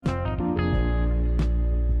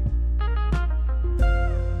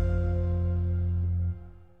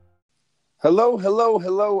Hello, hello,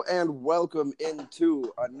 hello, and welcome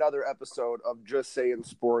into another episode of Just Saying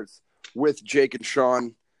Sports with Jake and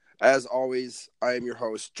Sean. As always, I am your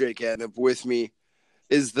host, Jake, and with me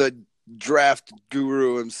is the draft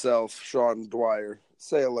guru himself, Sean Dwyer.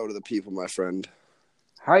 Say hello to the people, my friend.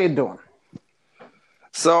 How you doing?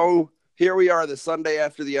 So here we are, the Sunday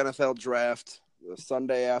after the NFL draft, the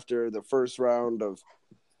Sunday after the first round of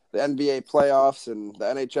the NBA playoffs and the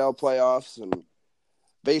NHL playoffs, and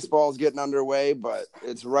baseball's getting underway, but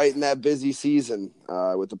it's right in that busy season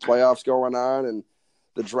with the playoffs going on and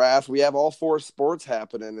the draft. We have all four sports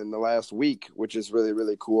happening in the last week, which is really,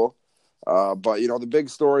 really cool. But, the big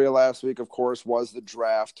story of last week, of course, was the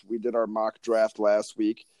draft. We did our mock draft last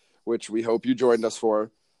week, which we hope you joined us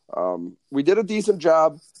for. We did a decent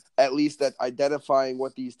job, at least at identifying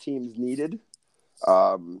what these teams needed.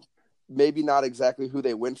 Maybe not exactly who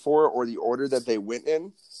they went for or the order that they went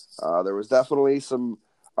in. There was definitely some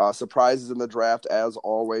surprises in the draft, as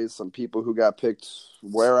always. Some people who got picked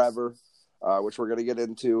wherever, which we're going to get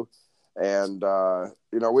into. And,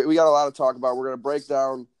 we got a lot to talk about. We're going to break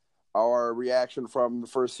down our reaction from the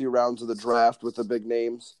first few rounds of the draft with the big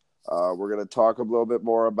names. We're going to talk a little bit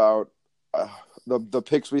more about the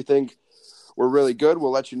picks we think were really good.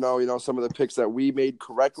 We'll let you know, some of the picks that we made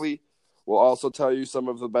correctly. We'll also tell you some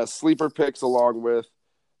of the best sleeper picks along with,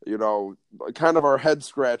 kind of our head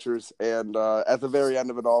scratchers. And at the very end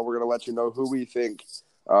of it all, we're going to let you know who we think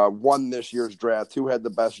won this year's draft, who had the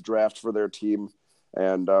best draft for their team.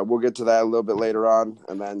 And we'll get to that a little bit later on.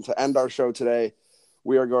 And then to end our show today,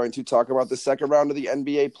 we are going to talk about the second round of the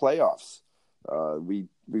NBA playoffs. We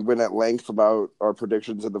went at length about our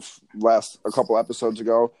predictions in the last a couple episodes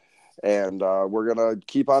ago. And we're going to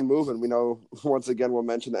keep on moving. We know, once again, we'll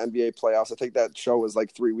mention the NBA playoffs. I think that show was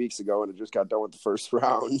like 3 weeks ago, and it just got done with the first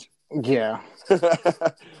round. Yeah.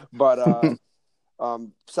 But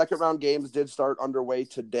second round games did start underway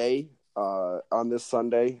today on this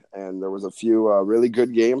Sunday, and there was a few really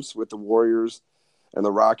good games with the Warriors and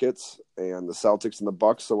the Rockets and the Celtics and the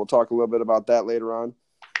Bucks. So we'll talk a little bit about that later on.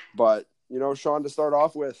 But, Sean, to start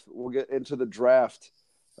off with, we'll get into the draft.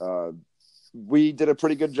 We did a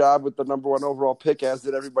pretty good job with the number one overall pick, as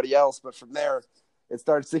did everybody else. But from there, it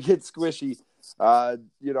starts to get squishy.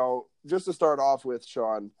 Just to start off with,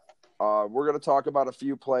 Sean, we're going to talk about a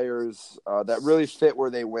few players that really fit where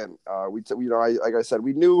they went. Like I said,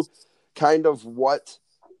 we knew kind of what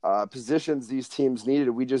positions these teams needed.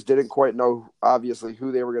 We just didn't quite know, obviously,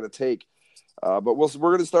 who they were going to take. But we're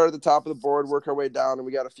going to start at the top of the board, work our way down, and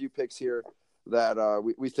we got a few picks here that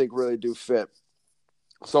we think really do fit.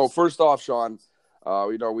 So first off, Sean,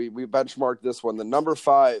 we benchmarked this one. The number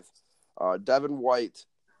 5, Devin White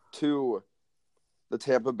to the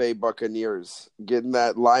Tampa Bay Buccaneers. Getting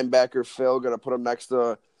that linebacker Phil, going to put him next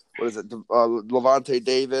to, Levante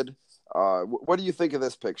David. What do you think of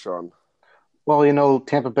this pick, Sean? Well,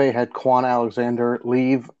 Tampa Bay had Quan Alexander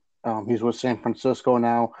leave. He's with San Francisco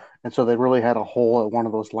now, and so they really had a hole at one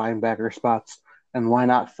of those linebacker spots. And why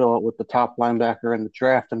not fill it with the top linebacker in the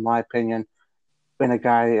draft, in my opinion, and a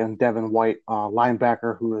guy in Devin White,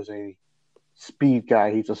 linebacker who is a speed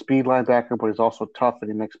guy. He's a speed linebacker, but he's also tough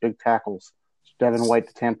and he makes big tackles. So Devin White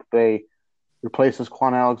to Tampa Bay replaces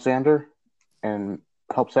Quan Alexander and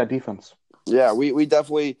helps that defense. Yeah, we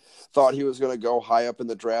definitely thought he was going to go high up in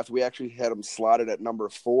the draft. We actually had him slotted at number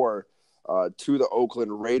 4 to the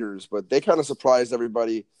Oakland Raiders, but they kind of surprised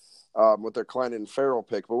everybody with their Clinton Farrell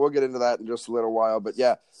pick. But we'll get into that in just a little while. But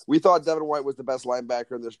yeah, we thought Devin White was the best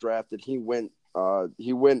linebacker in this draft, and he went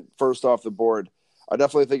first off the board. I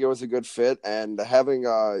definitely think it was a good fit, and having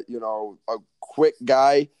a quick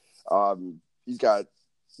guy,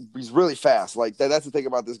 he's really fast. Like that's the thing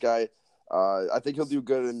about this guy. I think he'll do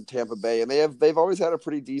good in Tampa Bay, and they've always had a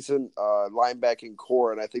pretty decent linebacking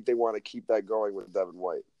core, and I think they want to keep that going with Devin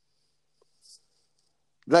White.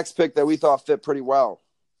 Next pick that we thought fit pretty well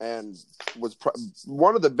and was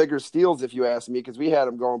one of the bigger steals, if you ask me, because we had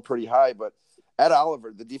him going pretty high, but Ed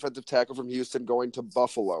Oliver, the defensive tackle from Houston, going to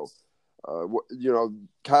Buffalo.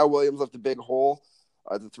 Kyle Williams left a big hole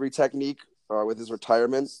at the 3 technique with his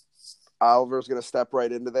retirement. Oliver's going to step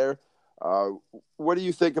right into there. What do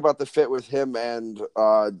you think about the fit with him and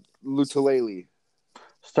Lutulele?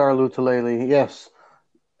 Star Lutulele, yes.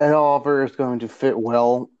 Ed Oliver is going to fit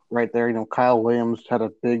well right there. Kyle Williams had a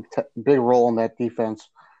big role in that defense.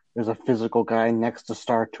 There's a physical guy next to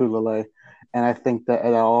Star Lutulele, and I think that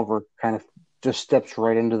Ed Oliver kind of just steps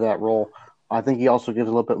right into that role. I think he also gives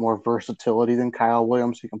a little bit more versatility than Kyle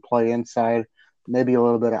Williams. He can play inside, maybe a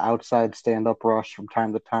little bit of outside stand-up rush from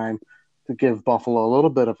time to time to give Buffalo a little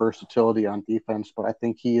bit of versatility on defense, but I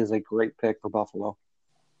think he is a great pick for Buffalo.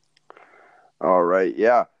 All right,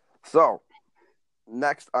 yeah. So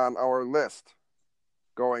Next on our list,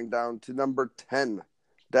 going down to number 10,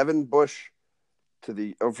 Devin Bush from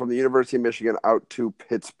the University of Michigan out to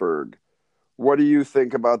Pittsburgh. What do you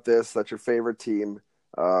think about this? That's your favorite team.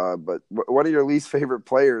 But what are your least favorite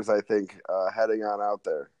players, I think, heading on out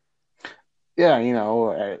there? Yeah,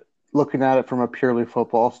 looking at it from a purely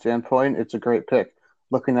football standpoint, it's a great pick.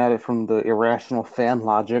 Looking at it from the irrational fan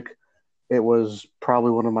logic, it was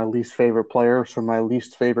probably one of my least favorite players from my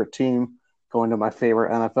least favorite team going to my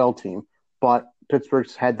favorite NFL team. But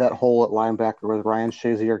Pittsburgh's had that hole at linebacker with Ryan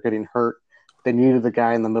Shazier getting hurt. They needed the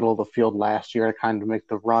guy in the middle of the field last year to kind of make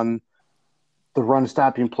the run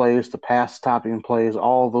stopping plays, the pass stopping plays,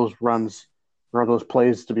 all of those runs or those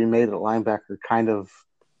plays to be made at linebacker kind of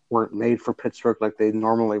weren't made for Pittsburgh like they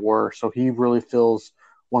normally were. So he really fills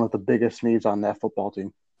one of the biggest needs on that football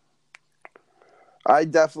team. I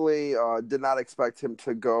definitely did not expect him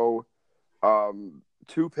to go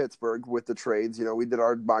to Pittsburgh with the trades. We did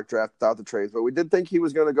our mock draft without the trades, but we did think he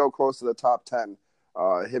was going to go close to the top 10,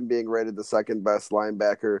 him being rated the second best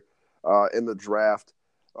linebacker in the draft.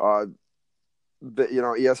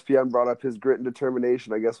 ESPN brought up his grit and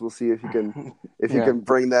determination. I guess we'll see if he can he can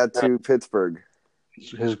bring that to Pittsburgh.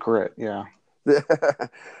 His grit, yeah.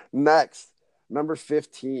 Next, number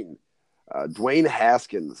 15, Dwayne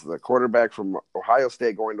Haskins, the quarterback from Ohio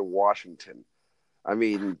State, going to Washington. I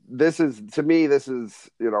mean, this is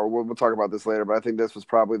we'll talk about this later, but I think this was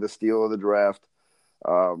probably the steal of the draft.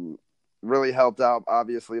 Really helped out,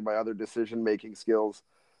 obviously, by other decision-making skills.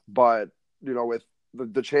 But,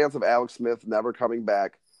 with the chance of Alex Smith never coming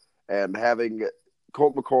back and having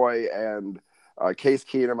Colt McCoy and Case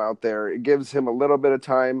Keenum out there, it gives him a little bit of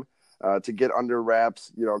time to get under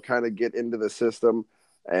wraps, kind of get into the system.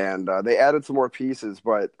 And they added some more pieces,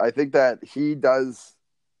 but I think that he was,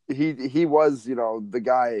 the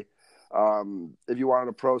guy, if you wanted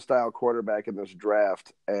a pro-style quarterback in this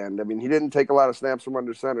draft. And, I mean, he didn't take a lot of snaps from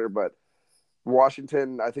under center, but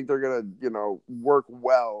Washington, I think they're going to, work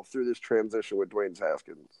well through this transition with Dwayne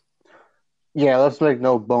Haskins. Yeah, let's make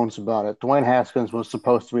no bones about it. Dwayne Haskins was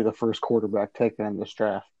supposed to be the first quarterback taken in this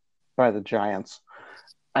draft by the Giants.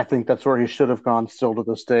 I think that's where he should have gone still to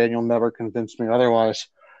this day, and you'll never convince me otherwise.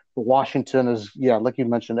 But Washington is, like you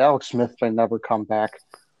mentioned, Alex Smith may never come back.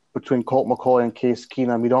 Between Colt McCoy and Case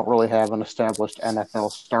Keenum, you don't really have an established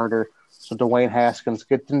NFL starter. So Dwayne Haskins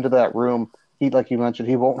gets into that room. Like you mentioned,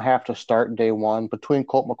 he won't have to start day one. Between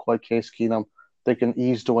Colt McCoy, Case Keenum, they can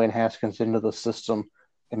ease Dwayne Haskins into the system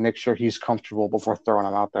and make sure he's comfortable before throwing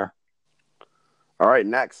him out there. All right,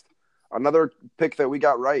 next. Another pick that we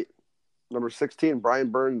got right. Number 16,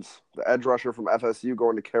 Brian Burns, the edge rusher from FSU,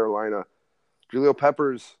 going to Carolina. Julio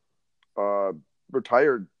Peppers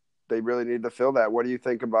retired. They really need to fill that. What do you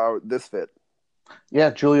think about this fit?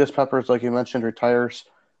 Yeah, Julius Peppers, like you mentioned, retires.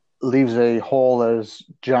 Leaves a hole that is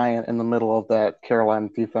giant in the middle of that Carolina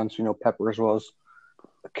defense. Peppers was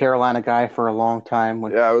a Carolina guy for a long time.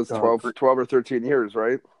 It was 12 or 13 years,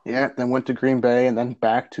 right? Yeah, then went to Green Bay and then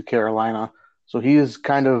back to Carolina. So he has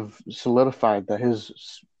kind of solidified that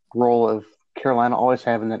his role of Carolina always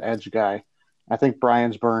having that edge guy. I think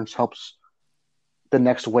Brian Burns helps the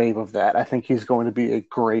next wave of that. I think he's going to be a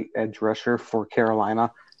great edge rusher for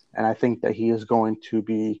Carolina, and I think that he is going to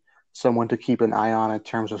be someone to keep an eye on in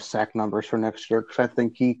terms of sack numbers for next year, because I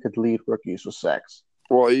think he could lead rookies with sacks.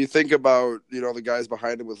 Well, you think about, the guys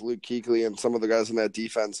behind him with Luke Kuechly and some of the guys in that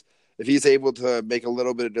defense. If he's able to make a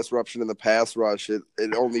little bit of disruption in the pass rush, it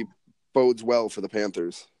only bodes well for the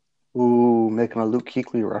Panthers. Ooh, making a Luke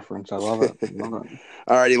Kuechly reference. I love it. All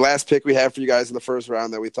righty, last pick we have for you guys in the first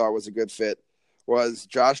round that we thought was a good fit was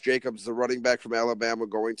Josh Jacobs, the running back from Alabama,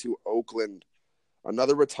 going to Oakland.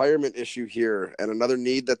 Another retirement issue here and another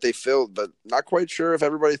need that they filled, but not quite sure if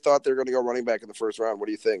everybody thought they were going to go running back in the first round. What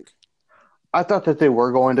do you think? I thought that they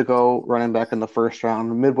were going to go running back in the first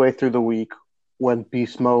round. Midway through the week, when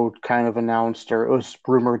Beast Mode kind of announced, or it was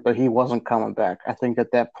rumored that he wasn't coming back, I think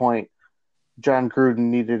at that point, John Gruden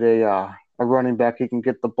needed a running back he can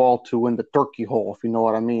get the ball to in the turkey hole, if you know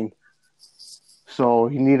what I mean. So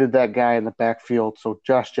he needed that guy in the backfield. So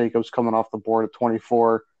Josh Jacobs coming off the board at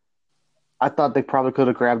 24. I thought they probably could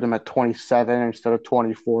have grabbed him at 27 instead of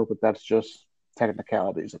 24, but that's just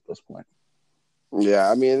technicalities at this point.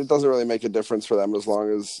 Yeah, I mean, it doesn't really make a difference for them as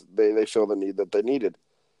long as they feel the need that they needed.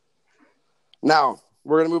 Now,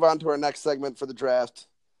 we're going to move on to our next segment for the draft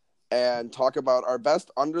and talk about our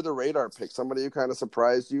best under-the-radar pick, somebody who kind of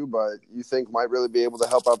surprised you, but you think might really be able to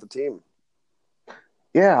help out the team.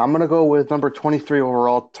 Yeah, I'm going to go with number 23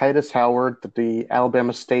 overall, Titus Howard, the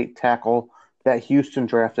Alabama State tackle that Houston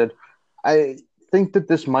drafted. I think that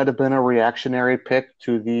this might have been a reactionary pick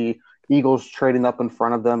to the Eagles trading up in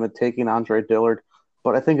front of them and taking Andre Dillard.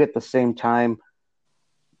 But I think at the same time,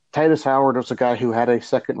 Titus Howard was a guy who had a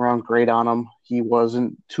second round grade on him. He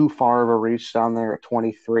wasn't too far of a reach down there at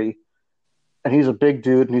 23. And he's a big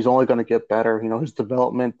dude and he's only going to get better. His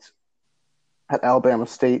development at Alabama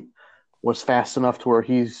State was fast enough to where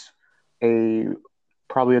he's a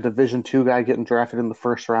probably a Division II guy getting drafted in the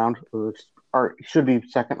first round, or should be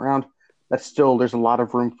second round. That's still there's a lot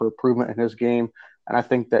of room for improvement in his game, and I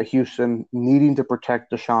think that Houston needing to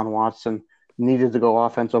protect Deshaun Watson needed to go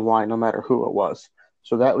offensive line no matter who it was.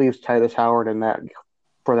 So that leaves Titus Howard in that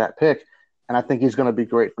for that pick, and I think he's going to be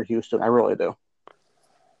great for Houston. I really do.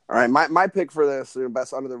 All right, my pick for this,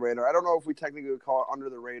 best under the radar. I don't know if we technically would call it under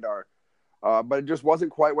the radar, but it just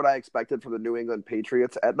wasn't quite what I expected from the New England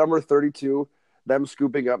Patriots. At number 32, them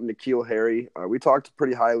scooping up N'Keal Harry. We talked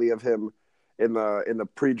pretty highly of him in the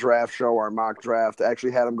pre-draft show, our mock draft.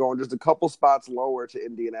 Actually had him going just a couple spots lower to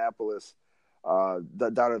Indianapolis,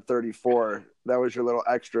 down at 34. That was your little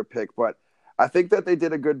extra pick, but I think that they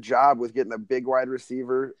did a good job with getting a big wide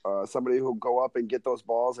receiver, somebody who'll go up and get those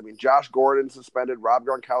balls. I mean, Josh Gordon suspended, Rob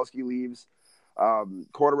Gronkowski leaves,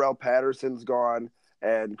 Cordarrelle Patterson's gone,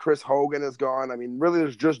 and Chris Hogan is gone. I mean, really,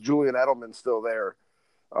 there's just Julian Edelman still there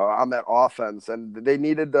on that offense, and they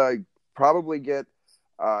needed to probably get,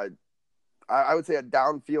 I would say, a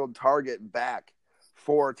downfield target back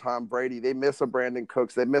for Tom Brady. They miss a Brandon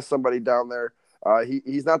Cooks. They miss somebody down there.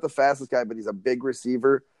 He's not the fastest guy, but he's a big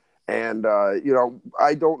receiver. And,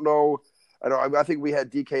 I don't know. I think we had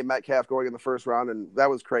DK Metcalf going in the first round, and that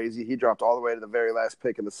was crazy. He dropped all the way to the very last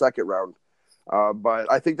pick in the second round. But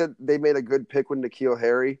I think that they made a good pick with N'Keal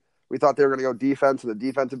Harry. We thought they were going to go defense in the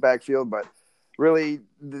defensive backfield, but really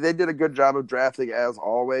they did a good job of drafting as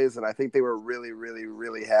always. And I think they were really, really,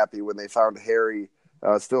 really happy when they found Harry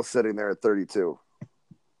still sitting there at 32.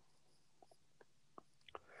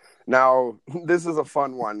 Now, this is a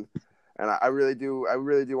fun one. And I really do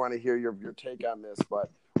want to hear your take on this.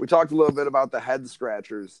 But we talked a little bit about the head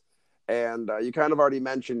scratchers, and you kind of already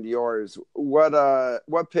mentioned yours.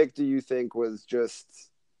 What pick do you think was just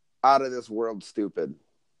out of this world stupid?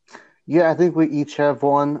 Yeah, I think we each have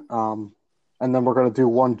one, and then we're going to do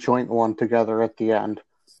one joint one together at the end.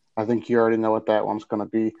 I think you already know what that one's going to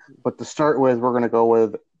be. But to start with, we're going to go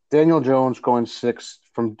with Daniel Jones going 6th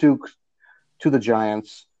from Duke to the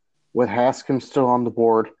Giants, with Haskins still on the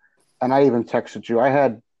board. And I even texted you. I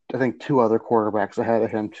had, I think, 2 other quarterbacks ahead of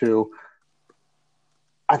him, too.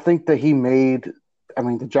 I think that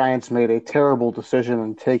the Giants made a terrible decision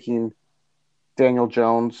in taking Daniel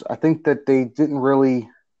Jones. I think that they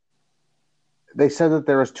said that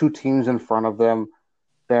there was 2 teams in front of them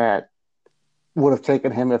that would have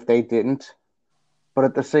taken him if they didn't. But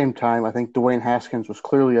at the same time, I think Dwayne Haskins was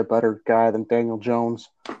clearly a better guy than Daniel Jones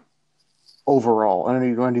overall.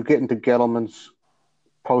 And when you get into Gettleman's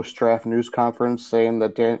post-draft news conference saying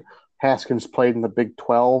that Haskins played in the Big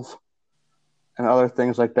 12 and other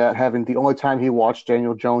things like that, having the only time he watched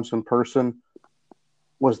Daniel Jones in person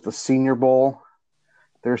was the Senior Bowl.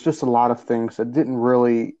 There's just a lot of things that didn't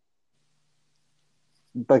really,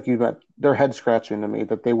 like you meant, they're head scratching to me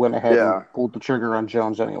that they went ahead and pulled the trigger on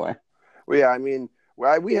Jones anyway. Well, yeah, I mean,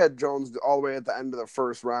 we had Jones all the way at the end of the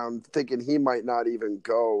first round, thinking he might not even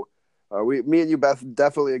go. Me and you, Beth,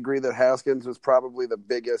 definitely agree that Haskins was probably the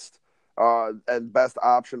biggest and best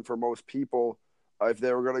option for most people if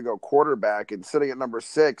they were going to go quarterback. And sitting at number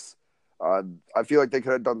 6, I feel like they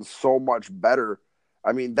could have done so much better.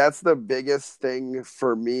 I mean, that's the biggest thing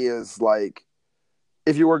for me is, like,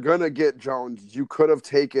 if you were going to get Jones, you could have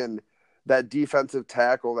taken that defensive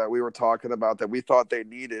tackle that we were talking about that we thought they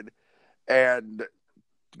needed and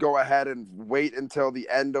go ahead and wait until the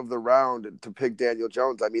end of the round to pick Daniel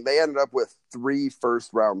Jones. I mean, they ended up with 3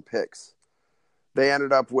 first-round picks. They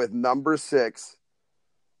ended up with number 6,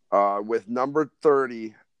 with number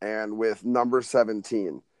 30, and with number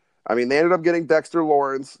 17. I mean, they ended up getting Dexter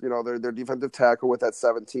Lawrence, their defensive tackle with that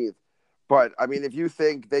 17th. But, I mean, if you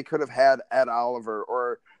think they could have had Ed Oliver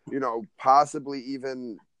or, possibly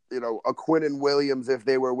even, a Quinnen Williams if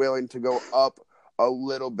they were willing to go up a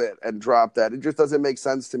little bit and drop that. It just doesn't make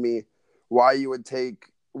sense to me why you would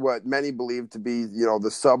take what many believe to be,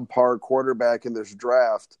 the subpar quarterback in this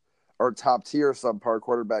draft or top tier subpar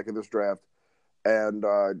quarterback in this draft. And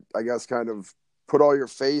I guess kind of put all your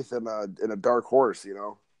faith in a dark horse,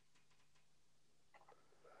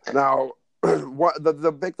 Now, what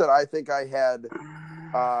the pick that I think I had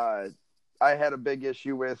a big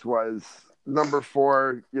issue with was number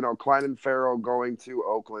 4, Klein and Farrell going to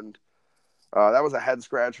Oakland. That was a head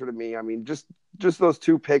scratcher to me. I mean, just those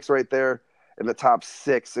 2 picks right there in the top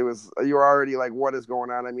 6. You were already like, what is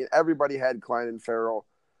going on? I mean, everybody had Klein and Farrell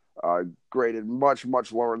graded much,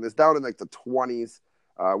 much lower than this, down in like the 20s.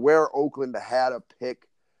 Where Oakland had a pick,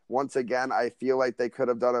 once again, I feel like they could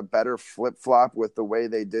have done a better flip flop with the way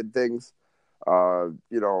they did things. I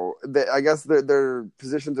guess their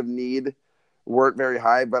positions of need weren't very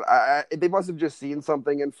high, but they must have just seen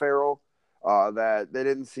something in Farrell that they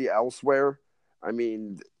didn't see elsewhere. I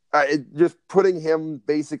mean, just putting him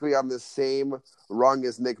basically on the same rung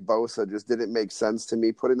as Nick Bosa just didn't make sense to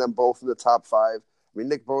me. Putting them both in the top 5. I mean,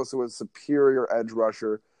 Nick Bosa was a superior edge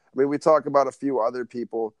rusher. I mean, we talk about a few other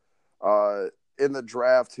people in the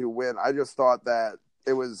draft who win. I just thought that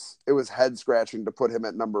it was head scratching to put him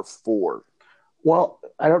at number 4. Well,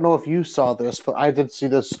 I don't know if you saw this, but I did see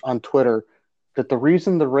this on Twitter, that the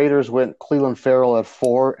reason the Raiders went Clelin Ferrell at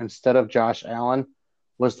 4 instead of Josh Allen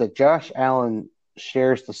was that Josh Allen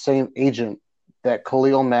shares the same agent that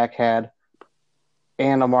Khalil Mack had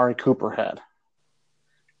and Amari Cooper had.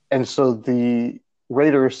 And so the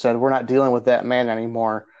Raiders said, we're not dealing with that man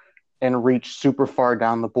anymore, and reached super far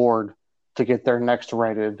down the board to get their next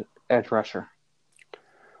rated edge rusher.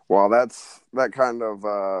 Well, that kind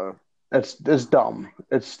of it's dumb.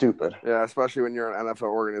 It's stupid. Yeah, especially when you're an NFL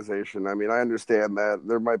organization. I mean, I understand that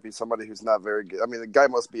there might be somebody who's not very good. I mean, the guy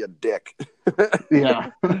must be a dick. Yeah.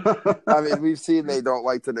 I mean, we've seen they don't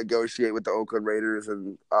like to negotiate with the Oakland Raiders,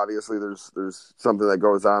 and obviously there's something that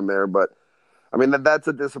goes on there. But I mean, that's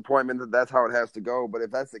a disappointment. That's how it has to go. But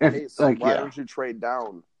if that's the case, why don't you trade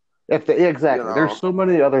down? Exactly. You know? There's so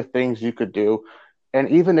many other things you could do, and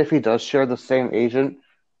even if he does share the same agent,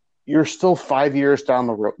 you're still 5 years down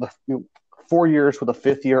the road, 4 years with a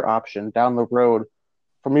 5th-year option down the road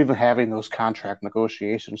from even having those contract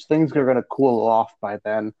negotiations. Things are going to cool off by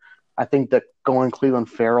then. I think that going Clelin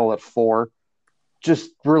Ferrell at 4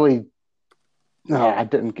 just really I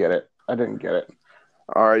didn't get it.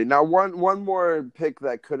 All right. Now, one more pick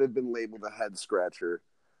that could have been labeled a head-scratcher,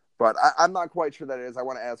 but I'm not quite sure that it is. I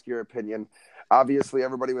want to ask your opinion. Obviously,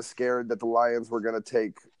 everybody was scared that the Lions were going to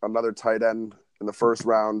take another tight end in the first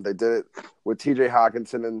round. They did it with TJ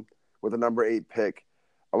Hockenson and with a number 8 pick.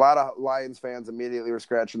 A lot of Lions fans immediately were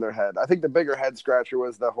scratching their head. I think the bigger head scratcher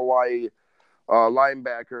was the Hawaii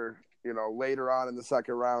linebacker, later on in the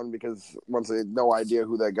second round, because once they had no idea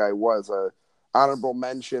who that guy was, honorable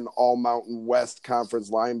mention All Mountain West Conference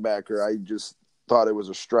linebacker. I just thought it was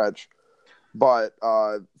a stretch. But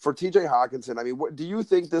for TJ Hockenson, I mean, do you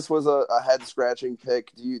think this was a head scratching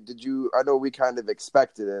pick? Did you? I know we kind of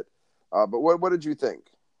expected it. But what did you think?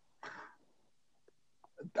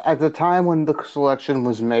 At the time when the selection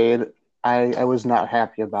was made, I was not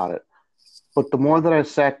happy about it. But the more that I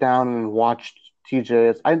sat down and watched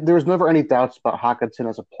TJ, there was never any doubts about Hockenson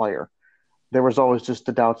as a player. There was always just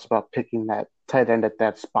the doubts about picking that tight end at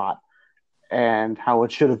that spot and how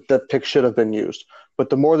that pick should have been used. But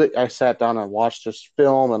the more that I sat down and watched this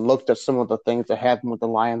film and looked at some of the things that happened with the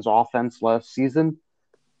Lions offense last season,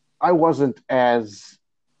 I wasn't as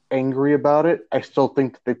angry about it. I still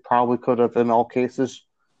think that they probably could have, in all cases,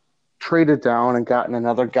 traded down and gotten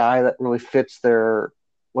another guy that really fits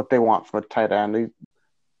what they want from a tight end.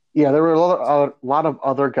 There were a lot of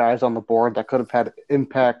other guys on the board that could have had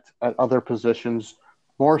impact at other positions,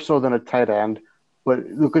 more so than a tight end. But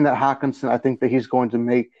looking at Hockenson, I think that he's going to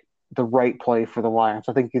make the right play for the Lions.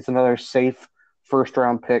 I think he's another safe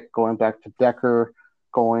first-round pick, going back to Decker,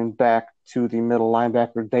 going back to the middle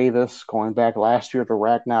linebacker Davis, going back last year to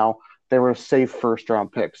Ragnow. They were safe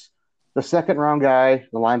first-round picks. The second-round guy,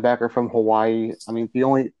 the linebacker from Hawaii, I mean, the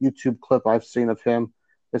only YouTube clip I've seen of him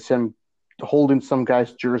is him holding some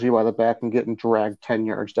guy's jersey by the back and getting dragged 10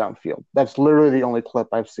 yards downfield. That's literally the only clip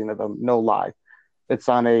I've seen of him, no lie. It's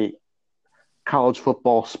on a college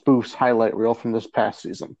football spoofs highlight reel from this past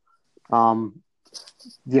season.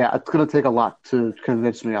 It's going to take a lot to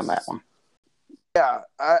convince me on that one. Yeah,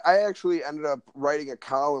 I actually ended up writing a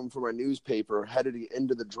column for my newspaper headed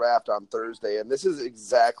into the draft on Thursday, and this is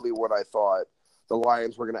exactly what I thought the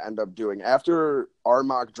Lions were going to end up doing. After our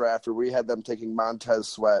mock draft, where we had them taking Montez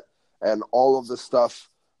Sweat and all of the stuff,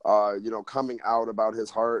 coming out about his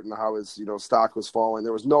heart and how his, stock was falling,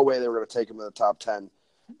 there was no way they were going to take him in the top 10.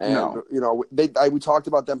 And, we talked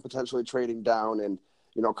about them potentially trading down, and,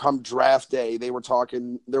 come draft day, they were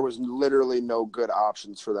talking, there was literally no good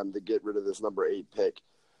options for them to get rid of this number 8 pick.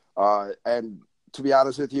 And to be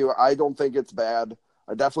honest with you, I don't think it's bad.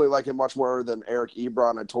 I definitely like it much more than Eric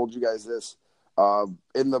Ebron. I told you guys this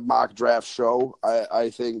in the mock draft show. I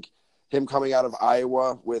think him coming out of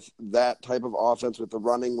Iowa with that type of offense, with the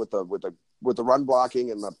running, with the run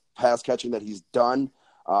blocking and the pass catching that he's done,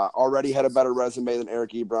 already had a better resume than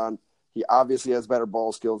Eric Ebron. He obviously has better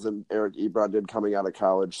ball skills than Eric Ebron did coming out of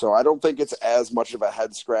college. So I don't think it's as much of a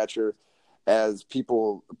head scratcher as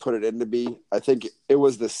people put it in to be. I think it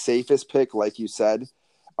was the safest pick, like you said.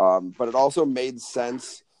 But it also made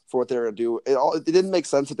sense for what they were going to do. It didn't make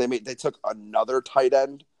sense that they took another tight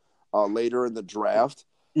end later in the draft.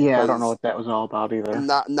 Yeah, I don't know Because what that was all about either.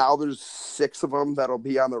 now there's 6 of them that'll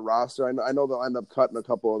be on the roster. I know they'll end up cutting a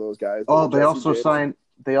couple of those guys. Oh, they Jesse also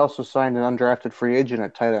James. signed an undrafted free agent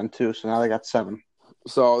at tight end too. So now they got 7.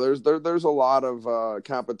 So there's a lot of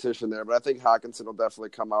competition there, but I think Hockenson will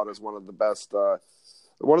definitely come out as one of the best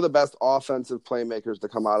offensive playmakers to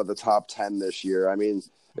come out of the top 10 this year. I mean,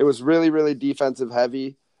 it was really, really defensive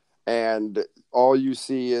heavy, and all you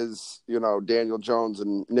see is, Daniel Jones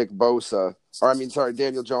and Daniel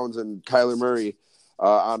Jones and Kyler Murray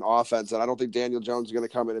on offense. And I don't think Daniel Jones is going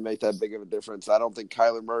to come in and make that big of a difference. I don't think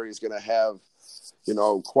Kyler Murray is going to have,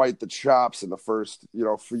 quite the chops in the first,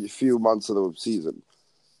 few months of the season.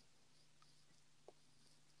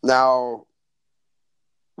 Now,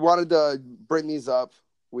 wanted to bring these up.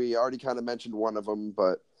 We already kind of mentioned one of them,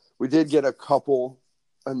 but we did get a couple,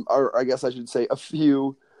 or I guess I should say a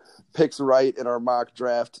few picks right in our mock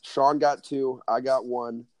draft. Sean got 2, I got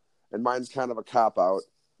 1, and mine's kind of a cop-out.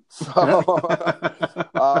 So,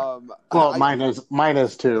 mine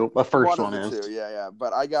is 2. The first one is 2, yeah.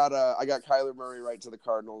 But I got Kyler Murray right to the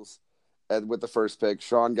Cardinals, and with the first pick.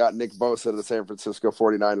 Sean got Nick Bosa to the San Francisco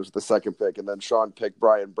 49ers with the second pick, and then Sean picked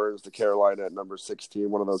Brian Burns to Carolina at number 16,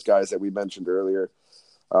 one of those guys that we mentioned earlier.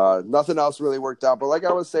 Nothing else really worked out. But like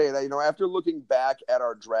I was saying, after looking back at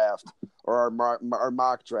our draft or our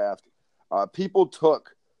mock draft, people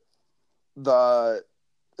took the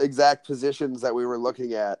exact positions that we were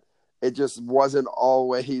looking at. It just wasn't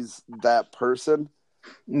always that person.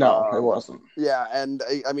 No, it wasn't. Yeah, and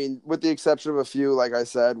I mean, with the exception of a few, like I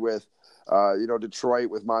said, with Detroit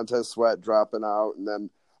with Montez Sweat dropping out, and then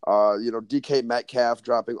DK Metcalf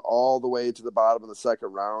dropping all the way to the bottom of the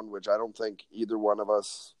second round, which I don't think either one of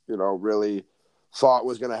us, really thought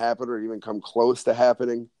was going to happen or even come close to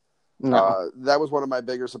happening. No. That was one of my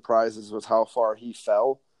bigger surprises was how far he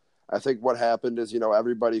fell. I think what happened is,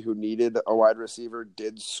 everybody who needed a wide receiver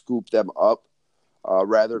did scoop them up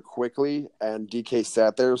rather quickly, and DK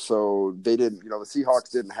sat there, so they didn't, the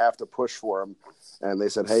Seahawks didn't have to push for him, and they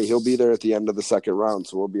said, hey, he'll be there at the end of the second round,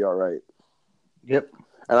 so we'll be all right. Yep.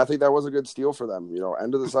 And I think that was a good steal for them,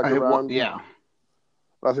 end of the second round. Yeah.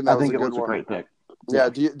 I think it was a great pick. Yeah.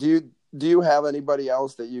 Do you have anybody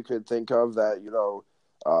else that you could think of that,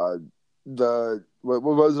 what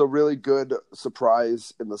was a really good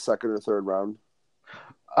surprise in the second or third round?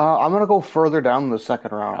 I'm going to go further down in the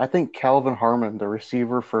second round. I think Calvin Harmon, the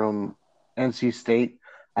receiver from NC State,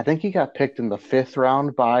 I think he got picked in the 5th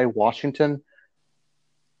round by Washington.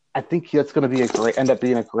 I think that's going to end up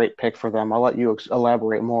being a great pick for them. I'll let you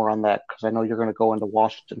elaborate more on that because I know you're going to go into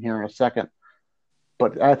Washington here in a second.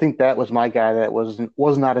 But I think that was my guy that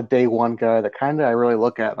was not a day one guy that kind of I really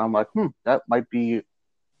look at and I'm like, that might be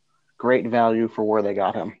great value for where they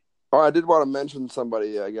got him. Oh, I did want to mention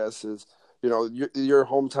somebody, I guess, is, your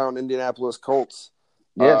hometown Indianapolis Colts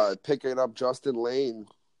picking up Justin Lane.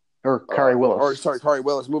 Or Khari Willis. Khari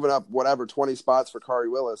Willis, moving up, 20 spots for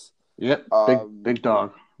Khari Willis. Yep, big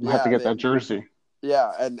dog. You have to get that jersey.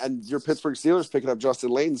 Yeah, and your Pittsburgh Steelers picking up Justin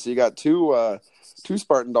Lane, so you got two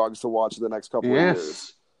Spartan dogs to watch in the next couple of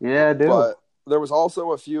years. Yeah, I do. But there was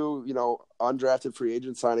also a few, undrafted free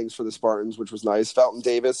agent signings for the Spartans, which was nice. Felton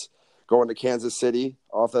Davis going to Kansas City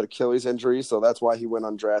off that Achilles injury, so that's why he went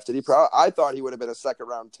undrafted. I thought he would have been a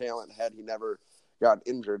second-round talent had he never got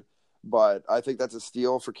injured, but I think that's a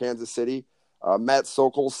steal for Kansas City. Matt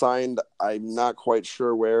Sokol signed, I'm not quite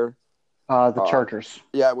sure where. The Chargers.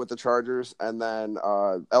 Yeah, with the Chargers. And then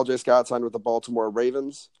LJ Scott signed with the Baltimore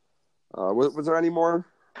Ravens. Was there any more?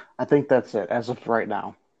 I think that's it as of right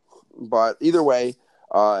now. But either way,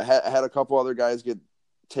 had a couple other guys get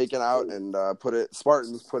taken out and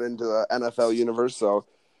Spartans put into the NFL universe. So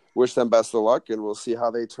wish them best of luck, and we'll see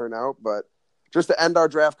how they turn out. But just to end our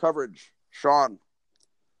draft coverage, Sean,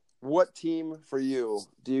 what team for you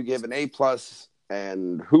do you give an A+,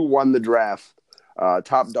 and who won the draft?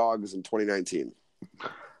 Top dogs in 2019.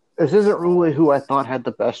 This isn't really who I thought had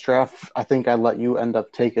the best draft. I think I let you end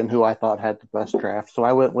up taking who I thought had the best draft. So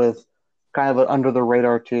I went with kind of an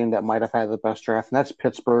under-the-radar team that might have had the best draft, and that's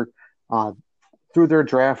Pittsburgh. Through their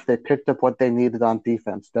draft, they picked up what they needed on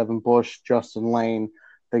defense. Devin Bush, Justin Lane.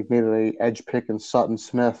 They made an edge pick in Sutton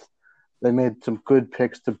Smith. They made some good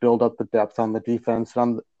picks to build up the depth on the defense.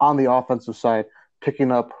 And on the offensive side,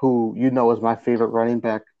 picking up who is my favorite running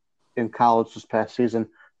back in college this past season,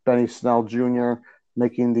 Benny Snell Jr.,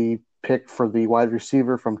 making the pick for the wide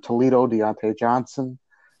receiver from Toledo, Deontay Johnson.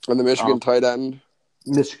 And the Michigan tight end.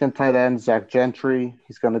 Zach Gentry.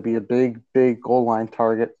 He's going to be a big goal line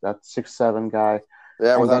target, that 6'7" guy.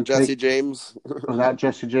 Yeah, and without then Jesse James. without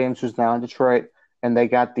Jesse James, who's now in Detroit, and they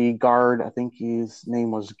got the guard. I think his name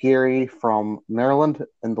was Gary from Maryland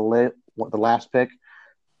in the last pick.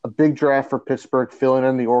 A big draft for Pittsburgh, filling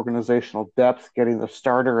in the organizational depth, getting the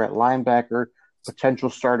starter at linebacker, potential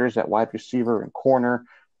starters at wide receiver and corner,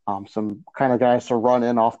 some kind of guys to run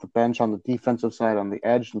in off the bench on the defensive side on the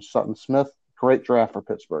edge, and Sutton Smith. Great draft for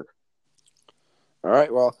Pittsburgh. All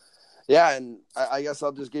right, well, yeah, and I guess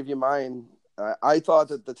I'll just give you mine. I thought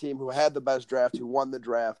that the team who had the best draft, who won the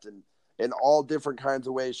draft, and in all different kinds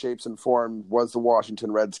of ways, shapes, and forms, was the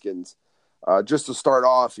Washington Redskins. Just to start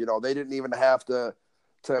off, they didn't even have to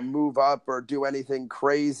move up or do anything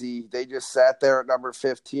crazy. They just sat there at number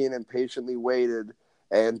 15 and patiently waited,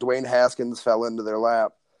 and Dwayne Haskins fell into their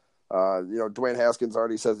lap. Dwayne Haskins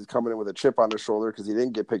already says he's coming in with a chip on his shoulder because he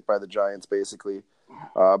didn't get picked by the Giants, basically.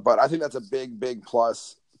 But I think that's a big, big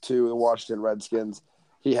plus to the Washington Redskins.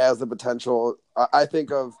 He has the potential.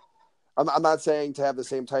 I'm not saying to have the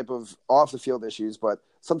same type of off-the-field issues, but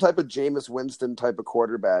some type of Jameis Winston type of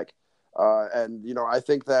quarterback. I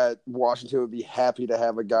think that Washington would be happy to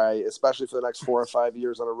have a guy, especially for the next 4 or 5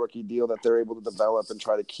 years on a rookie deal, that they're able to develop and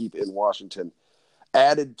try to keep in Washington.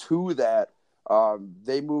 Added to that,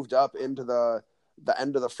 they moved up into the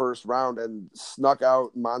end of the first round and snuck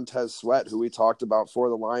out Montez Sweat, who we talked about for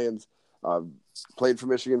the Lions. Played for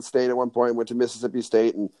Michigan State at one point, went to Mississippi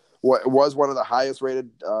State, and was one of the highest rated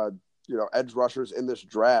edge rushers in this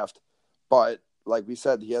draft. But like we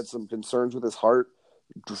said, he had some concerns with his heart.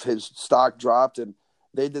 His stock dropped, and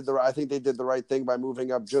I think they did the right thing by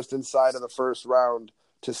moving up just inside of the first round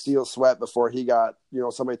to steal Sweat before he got,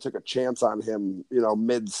 somebody took a chance on him,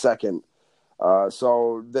 mid-second.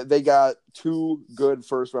 So they got 2 good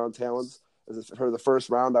first-round talents. For the first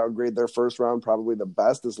round, I would grade their first round probably the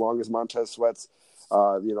best, as long as Montez Sweat's,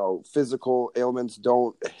 physical ailments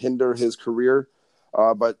don't hinder his career.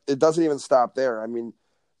 But it doesn't even stop there. I mean,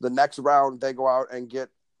 the next round, they go out and get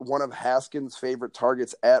one of Haskins' favorite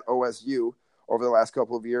targets at OSU over the last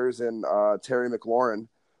couple of years in Terry McLaurin.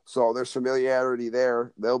 So there's familiarity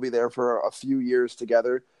there. They'll be there for a few years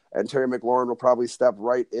together, and Terry McLaurin will probably step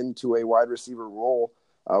right into a wide receiver role.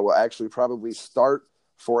 Will actually probably start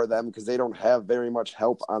for them because they don't have very much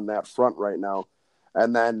help on that front right now.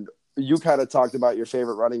 And then you kind of talked about your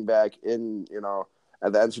favorite running back in,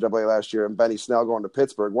 at the NCAA last year, and Benny Snell going to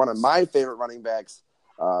Pittsburgh. One of my favorite running backs,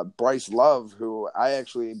 Bryce Love, who I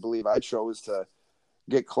actually believe I chose to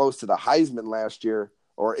get close to the Heisman last year,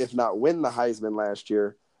 or if not win the Heisman last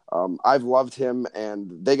year. I've loved him,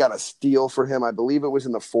 and they got a steal for him. I believe it was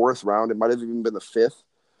in the 4th round. It might have even been the 5th.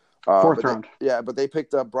 4th round. But they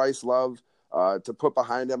picked up Bryce Love to put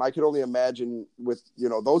behind him. I could only imagine with,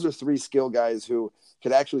 those are 3 skill guys who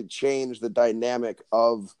could actually change the dynamic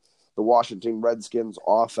of the Washington Redskins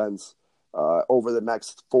offense over the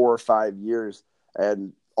next 4 or 5 years.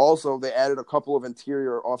 And also they added a couple of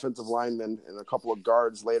interior offensive linemen and a couple of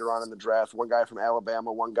guards later on in the draft. One guy from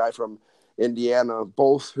Alabama, one guy from Indiana,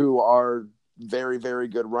 both who are very, very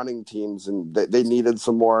good running teams. And they needed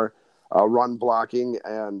some more run blocking.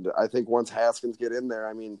 And I think once Haskins get in there,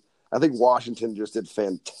 I think Washington just did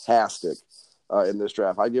fantastic in this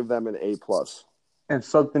draft. I give them an A+. And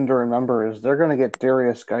something to remember is they're going to get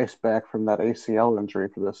Darius Geis back from that ACL injury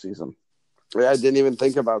for this season. Yeah, I didn't even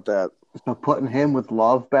think about that. So putting him with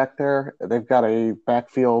Love back there, they've got a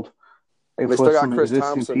backfield they still got Chris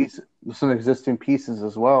Thompson. Some existing pieces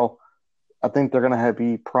as well. I think they're going to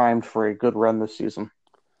be primed for a good run this season.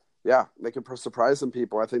 Yeah, they could surprise some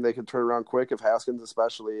people. I think they could turn around quick if Haskins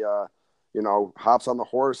especially hops on the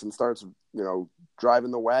horse and starts,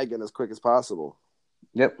 driving the wagon as quick as possible.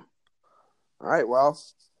 Yep. All right, well,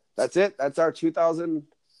 that's it. That's our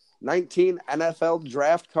 2019 NFL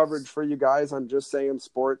draft coverage for you guys on Just Saying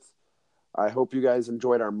Sports. I hope you guys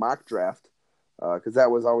enjoyed our mock draft because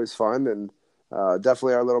that was always fun, and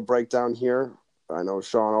definitely our little breakdown here. I know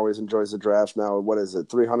Sean always enjoys the draft. Now, what is it,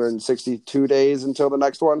 362 days until the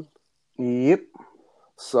next one? Yep.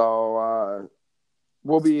 So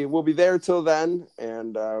we'll be there till then,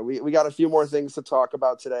 and we got a few more things to talk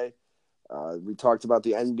about today. We talked about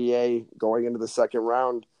the NBA going into the second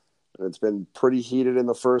round, and it's been pretty heated in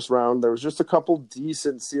the first round. There was just a couple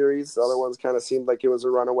decent series. The other ones kind of seemed like it was a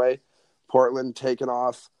runaway. Portland taking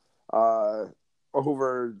off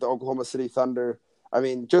over the Oklahoma City Thunder.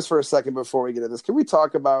 Just for a second before we get into this, can we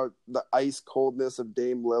talk about the ice coldness of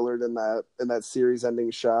Dame Lillard in that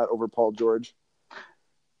series-ending shot over Paul George?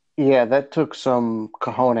 Yeah, that took some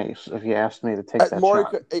cojones, if you asked me, to take that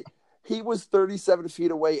shot. He was 37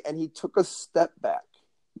 feet away, and he took a step back.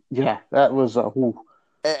 Yeah, that was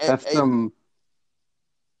that's some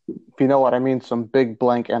If you know what I mean, some big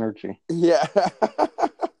blank energy. Yeah.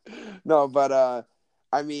 No, but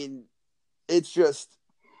I mean, it's just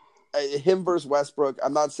him versus Westbrook.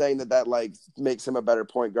 I'm not saying that like makes him a better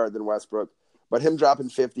point guard than Westbrook, but him dropping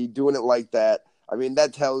 50, doing it like that, I mean,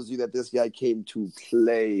 that tells you that this guy came to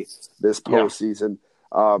play this Yeah. postseason.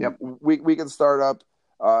 Yep. We can start up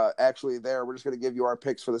actually there. We're just going to give you our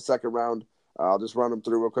picks for the second round. I'll just run them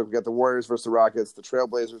through real quick. We got the Warriors versus the Rockets, the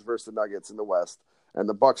Trailblazers versus the Nuggets in the West, and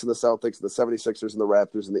the Bucks and the Celtics, the 76ers and the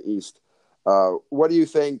Raptors in the East. What do you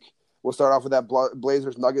think? We'll start off with that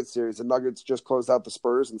Blazers Nuggets series. The Nuggets just closed out the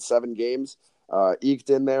Spurs in 7 games, eked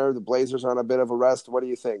in there. The Blazers are on a bit of a rest. What do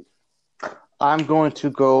you think? I'm going to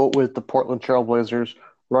go with the Portland Trailblazers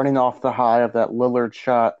running off the high of that Lillard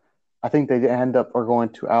shot. I think they end up are going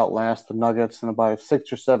to outlast the Nuggets in about a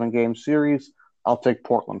 6 or 7 game series. I'll take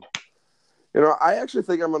Portland. I actually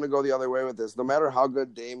think I'm going to go the other way with this. No matter how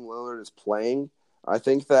good Dame Lillard is playing, I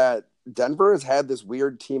think that Denver has had this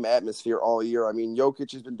weird team atmosphere all year. I mean,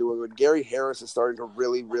 Jokic has been doing good. Gary Harris is starting to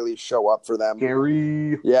really, really show up for them.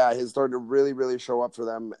 Gary. Yeah, he's starting to really, really show up for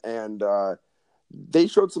them. And they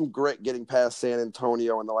showed some grit getting past San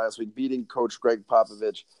Antonio in the last week, beating Coach Greg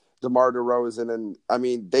Popovich, DeMar DeRozan. And, I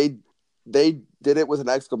mean, they did it with an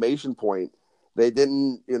exclamation point. They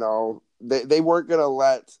didn't, they weren't going to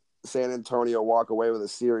let San Antonio walk away with a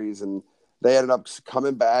series, and they ended up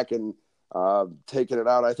coming back and taking it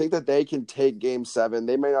out. I think that they can take Game 7.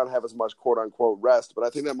 They may not have as much quote-unquote rest, but I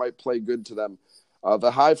think that might play good to them.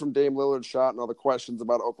 The high from Dame Lillard's shot and all the questions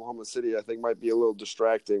about Oklahoma City, I think, might be a little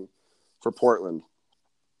distracting for Portland.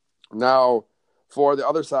 Now, for the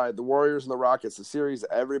other side, the Warriors and the Rockets, the series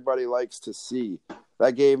everybody likes to see.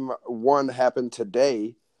 That Game 1 happened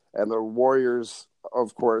today, and the Warriors,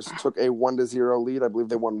 of course, took a 1-0 lead. I believe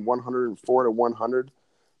they won 104-100.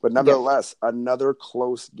 But Yep. nevertheless, another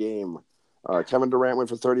close game. Kevin Durant went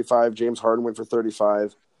for 35. James Harden went for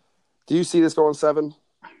 35. Do you see this going 7?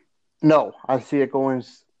 No, I see it going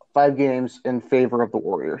 5 games in favor of the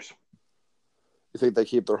Warriors. You think they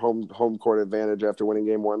keep their home court advantage after winning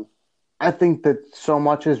Game 1? I think that so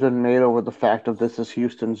much has been made over the fact of this is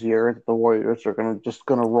Houston's year that the Warriors are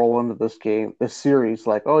gonna roll into this series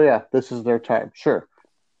like, oh yeah, this is their time, sure,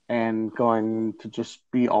 and going to just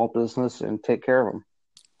be all business and take care of them.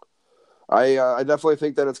 I definitely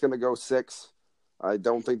think that it's going to go 6. I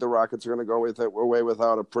don't think the Rockets are going to go away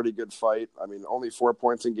without a pretty good fight. I mean, only 4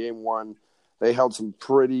 points in Game 1. They held some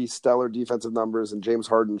pretty stellar defensive numbers, and James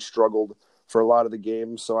Harden struggled for a lot of the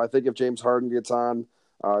game. So I think if James Harden gets on,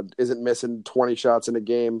 isn't missing 20 shots in a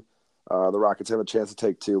game, the Rockets have a chance to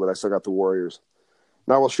take 2, but I still got the Warriors.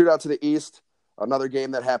 Now we'll shoot out to the East. Another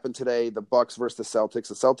game that happened today, the Bucks versus the Celtics.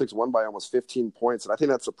 The Celtics won by almost 15 points, and I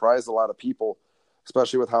think that surprised a lot of people,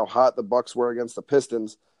 especially with how hot the Bucks were against the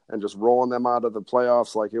Pistons and just rolling them out of the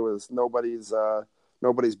playoffs like it was nobody's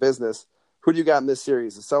business. Who do you got in this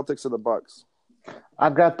series, the Celtics or the Bucks?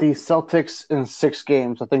 I've got the Celtics in 6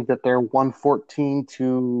 games. I think that their 114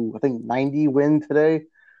 to 90 win today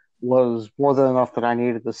was more than enough that I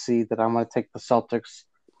needed to see that I'm going to take the Celtics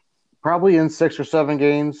probably in 6 or 7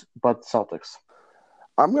 games, but Celtics.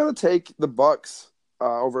 I'm going to take the Bucks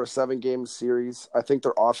over a 7-game series. I think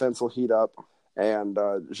their offense will heat up, and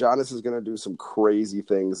Giannis is going to do some crazy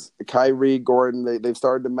things. Kyrie, Gordon, they've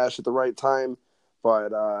started to mesh at the right time,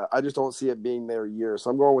 but I just don't see it being their year. So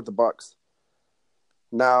I'm going with the Bucks.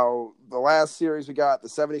 Now, the last series we got, the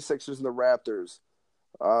 76ers and the Raptors.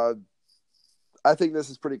 I think this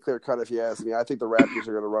is pretty clear cut if you ask me. I think the Raptors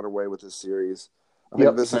are going to run away with this series. I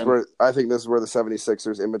think this is where the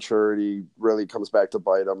 76ers immaturity really comes back to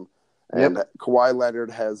bite them. And Kawhi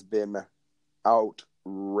Leonard has been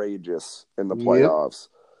outrageous in the playoffs.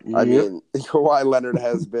 I mean, Kawhi Leonard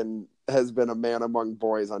has been a man among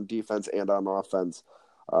boys on defense and on offense.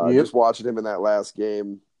 Just watching him in that last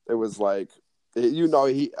game, it was like,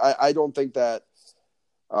 I don't think that,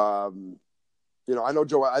 I know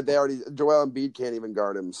Joel Embiid can't even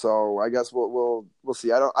guard him. So I guess we'll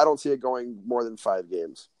see. I don't see it going more than 5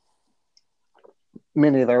 games. Me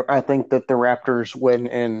neither. I think that the Raptors win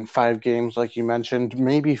in 5 games, like you mentioned,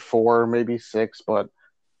 maybe 4, maybe 6, but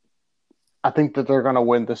I think that they're going to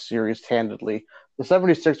win the series handedly. The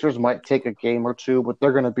 76ers might take a game or 2, but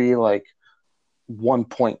they're going to be like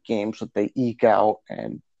 1-point games that they eke out,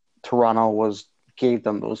 and Toronto gave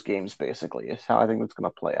them those games, basically, is how I think it's going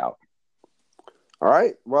to play out. All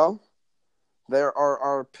right. Well, there are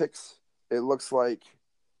our picks. It looks like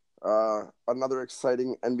another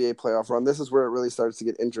exciting NBA playoff run. This is where it really starts to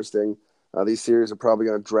get interesting. These series are probably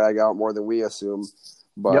going to drag out more than we assume,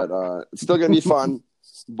 but it's still going to be fun.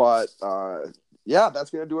 But,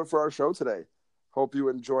 that's going to do it for our show today. Hope you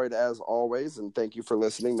enjoyed as always, and thank you for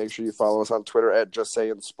listening. Make sure you follow us on Twitter at Just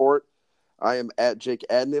Saying Sport. I am at Jake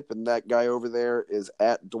Adnip, and that guy over there is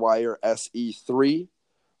at Dwyer SE3.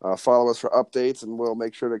 Follow us for updates, and we'll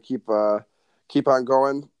make sure to keep on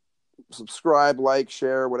going. Subscribe, like,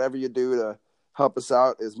 share, whatever you do to help us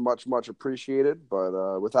out is much, much appreciated.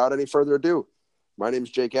 But without any further ado, my name is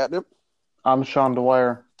Jake Atnip. I'm Sean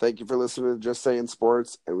Dwyer. Thank you for listening to Just Saying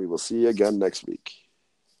Sports, and we will see you again next week.